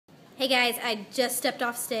Hey guys, I just stepped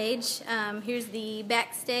off stage. Here's the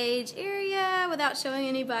backstage area without showing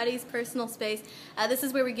anybody's personal space. This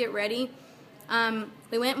is where we get ready.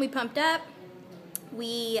 We went and we pumped up.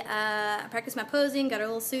 We practiced my posing, got our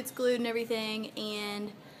little suits glued and everything,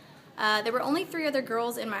 and there were only 3 other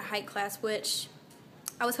girls in my height class, which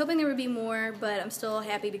I was hoping there would be more, but I'm still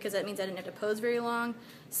happy because that means I didn't have to pose very long.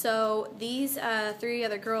 So these 3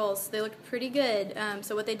 other girls, they looked pretty good.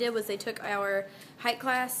 So what they did was they took our height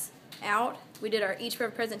class out. We did our each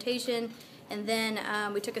presentation, and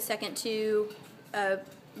then we took a second to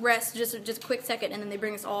rest, just a quick second, and then they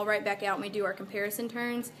bring us all right back out and we do our comparison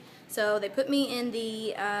turns. So they put me in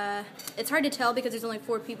the, it's hard to tell because there's only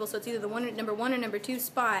 4 people, so it's either the number 1 or number 2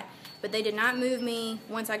 spot, but they did not move me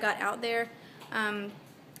once I got out there.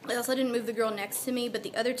 They also didn't move the girl next to me, but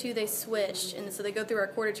the other 2 they switched, and so they go through our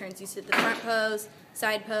quarter turns. You sit the front pose,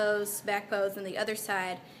 side pose, back pose, and the other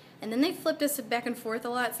side. And then they flipped us back and forth a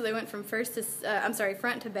lot, so they went from front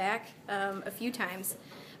to back a few times.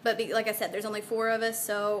 But like I said, there's only 4 of us,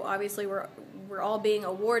 so obviously we're all being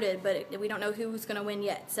awarded, but we don't know who's going to win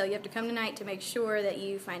yet. So you have to come tonight to make sure that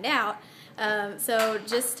you find out. So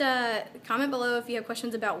just comment below if you have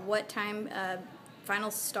questions about what time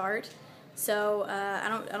finals start. So I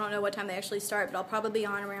don't know what time they actually start, but I'll probably be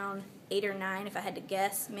on around 8 or 9 if I had to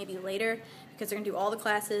guess, maybe later, because they're going to do all the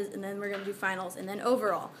classes, and then we're going to do finals, and then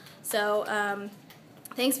overall. So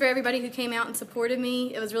thanks for everybody who came out and supported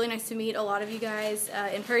me. It was really nice to meet a lot of you guys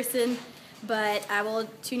in person, but I will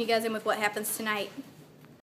tune you guys in with what happens tonight.